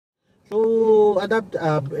So,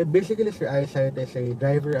 basically, sir, EyeSight is a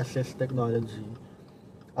driver assist technology.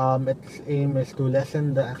 Its aim is to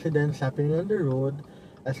lessen the accidents happening on the road,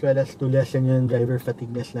 as well as to lessen yung driver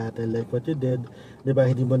fatigueness natin. Like what you did, di ba,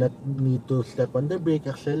 hindi mo na need to step on the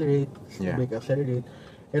brake, accelerate, Yeah. brake, accelerate.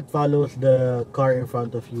 It follows the car in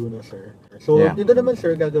front of you, no, sir. So, Yeah. dito naman,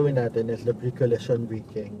 sir, gagawin natin is the pre-collision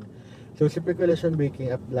braking. So, si pre-collision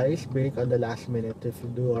braking applies brake on the last minute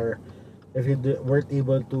weren't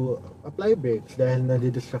able to apply brakes dahil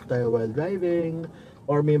nadidistract tayo while driving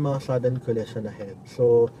or may mga sudden collision ahead.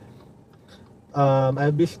 So,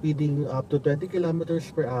 I'll be speeding up to 20 kilometers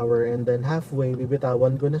per hour and then halfway,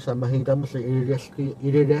 bibitawan ko na siya. Makita mo siya, i-rest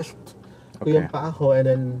ko Okay. yung paa ko and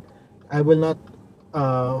then I will not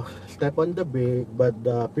step on the brake but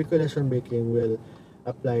the pre-collision braking will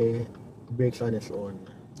apply brakes on its own.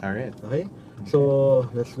 Alright. Okay? So,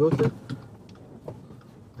 let's go, sir.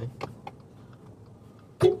 Okay.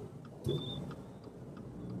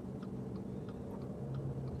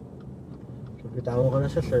 So, bitawan ko na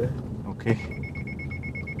siya, sir. Okay.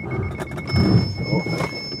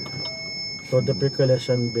 So the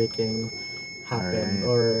pre-collision braking happened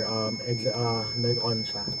Alright. or nag-on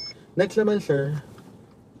siya. Next naman, sir,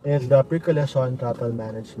 is the pre-collision throttle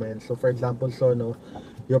management. So for example,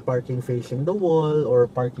 you're parking facing the wall or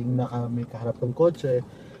parking may kaharap ng kotse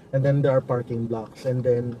and then there are parking blocks and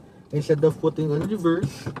then instead of putting on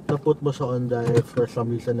reverse, na-put mo siya on drive for some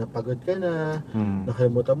reason napagod ka na,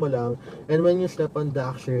 nakalimutan mo lang, and when you step on the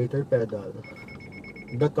accelerator pedal,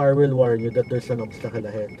 the car will warn you that there's an obstacle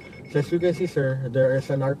ahead. So as you can see, sir, there is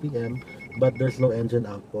an RPM but there's no engine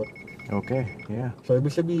output. Okay. Yeah. So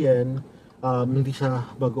ibig sabihin, hindi siya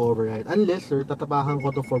mag-override. Unless, sir, tatapakan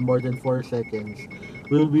ko to for more than 4 seconds,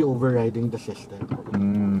 we'll be overriding the system.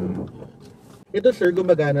 Ito, sir,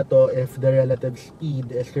 gumagana to if the relative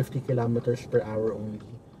speed is 50 kilometers per hour only.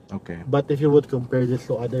 Okay. But if you would compare this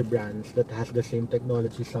to other brands that has the same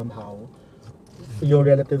technology somehow, yung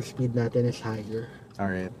relative speed natin is higher.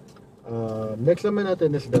 Alright. Next naman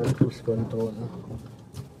natin is the cruise control.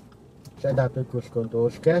 Sa adaptive cruise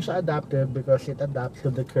controls. Kaya siya adaptive because it adapts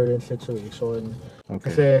to the current situation. Okay.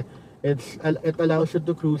 Kasi it allows you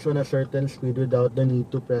to cruise on a certain speed without the need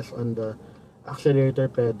to press on the accelerator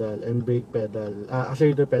pedal and brake pedal.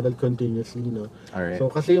 Accelerator pedal continuously, no? Alright. So,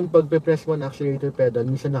 kasi yung pagpe-press mo ng accelerator pedal,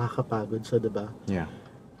 minsan nakakapagod siya, diba? Yeah.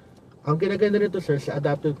 Ang kinaganda nito, sir, sa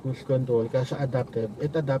adaptive cruise control, kaya siya adaptive,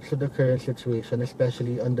 it adapts to the current situation,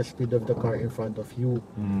 especially on the speed of the car in front of you.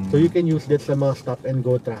 So you can use this sa mga stop and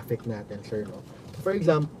go traffic natin, sir, no? For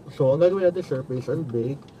example, so ang gagawin natin, sir, press on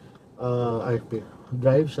brake,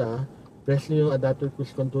 drive siya, press niyo yung adaptive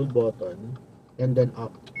cruise control button, and then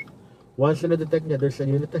up. Once na detect niya there's a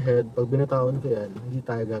unit ahead, pag binatawan ko yan, hindi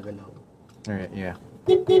tayo gagalaw. Alright. Yeah.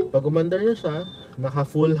 Pag umandar niya siya, naka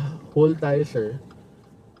full hold tayo, sir,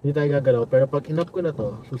 hindi tayo gagalaw. Pero pag inap ko na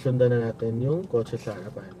to, susundan na natin yung kotse sa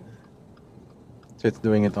harapan. So it's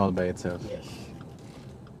doing it all by itself. Yes.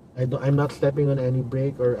 I'm not stepping on any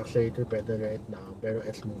brake or accelerator pedal right now, pero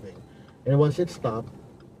it's moving. And once it stops,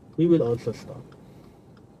 we will also stop.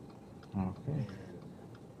 Okay.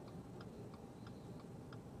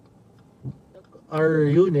 Our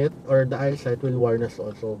unit or the EyeSight will warn us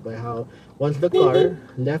also by how once the car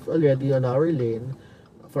left already on our lane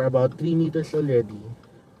for about 3 meters already,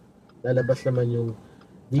 lalabas naman yung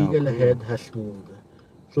vehicle ahead has moved.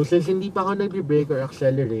 So since hindi pa ako nagbe-brake or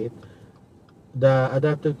accelerate, the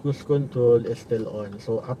adaptive cruise control is still on.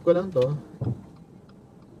 So up ko lang to.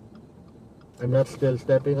 I'm not still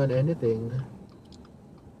stepping on anything.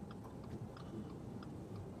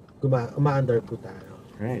 Umaandar po tayo.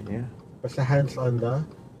 Right. Yeah. Basta hands on the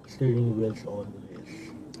steering wheels always.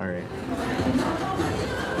 Alright.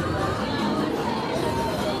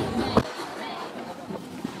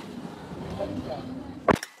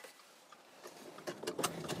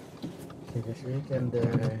 This week and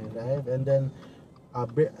then drive and then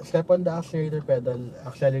step on the accelerator pedal,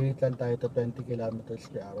 accelerate lang tayo to 20 kilometers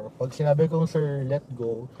per hour. Pag sinabi kong sir, let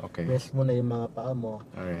go, Okay. rest mo na yung mga paa mo.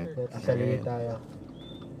 Alright. Accelerate tayo.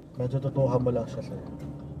 Medyo tutukan mo lang siya, sir.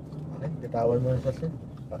 Okay, bitawan mo na siya, sir.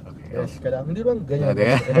 Okay. Rest ka lang. Hindi bang ganyan?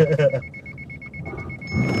 Okay.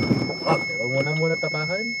 Okay, wag muna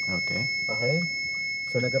tapakan. Okay. Okay.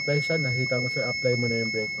 So nag-apply siya, nakita mo sir, apply mo na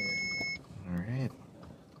yung brake niya. Alright.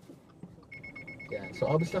 Yan. So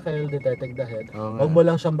obstacle, detect the head. Oo nga. Huwag mo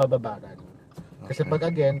lang siyang bababaran. Kasi Okay.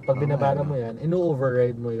 pag Oo binabara nga, mo yan,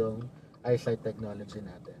 ino-override mo yung EyeSight technology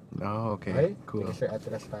natin. Oh, okay. Okay? Cool. Sige sir,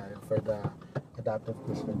 atras tayo for the adaptive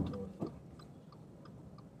cruise control.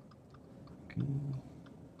 Okay.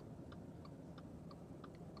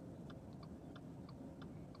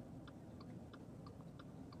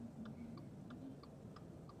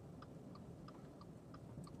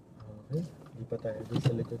 Okay, hindi pa tayo dun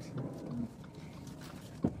sa likod sir.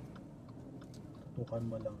 Tutukan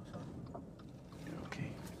mo lang siya.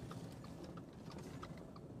 Okay.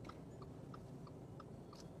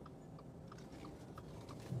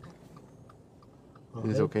 Is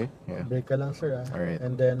this okay? Yeah. Brake ka lang sir Alright.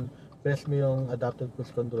 And then, press mo yung adaptive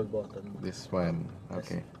cruise control button mo. This one.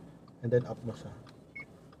 Okay. And then up mo siya.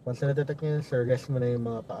 Once na detect niya yun sir, rest mo na yung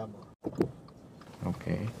mga paa mo.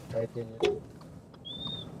 Okay. Kahit yan yun.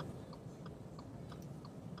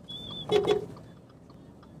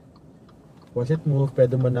 Once it move,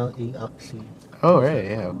 pwede mo nang i-up C. Oh, right.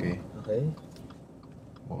 Yeah. Okay. Okay?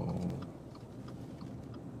 Whoa.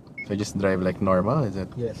 So just drive like normal, is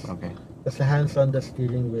it? Yes. Okay. Kasi hands on the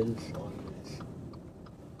steering wheels always.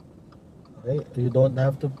 Okay? You don't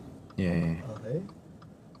have to... Yeah. Okay?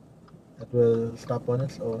 It will stop on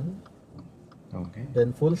its own. Okay.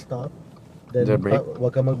 Then full stop. Then Is there brake?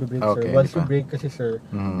 wag ka mag-brake Okay, sir. Once di you pa. brake kasi sir,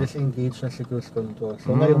 Mhm. disengage na si cruise control.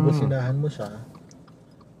 So ngayon businahan mo siya.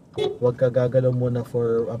 Wag ka gagalaw muna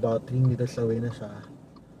for about 3 meters away na siya.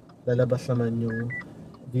 Lalabas naman yung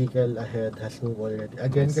vehicle ahead has moved already.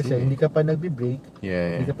 Again I kasi see. hindi ka pa nagbi-brake, hindi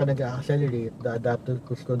Yeah. ka pa nag-accelerate, the adaptive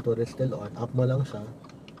cruise control is still on. Up mo lang siya.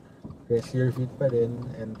 Press your feet pa rin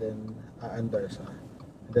and then aandar siya.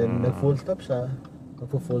 Then nag-full stop siya,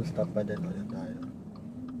 magpo-full stop pa din ulit tayo.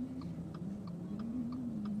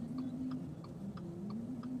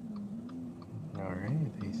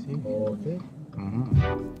 Alright, I see. Okay. Mm-hmm.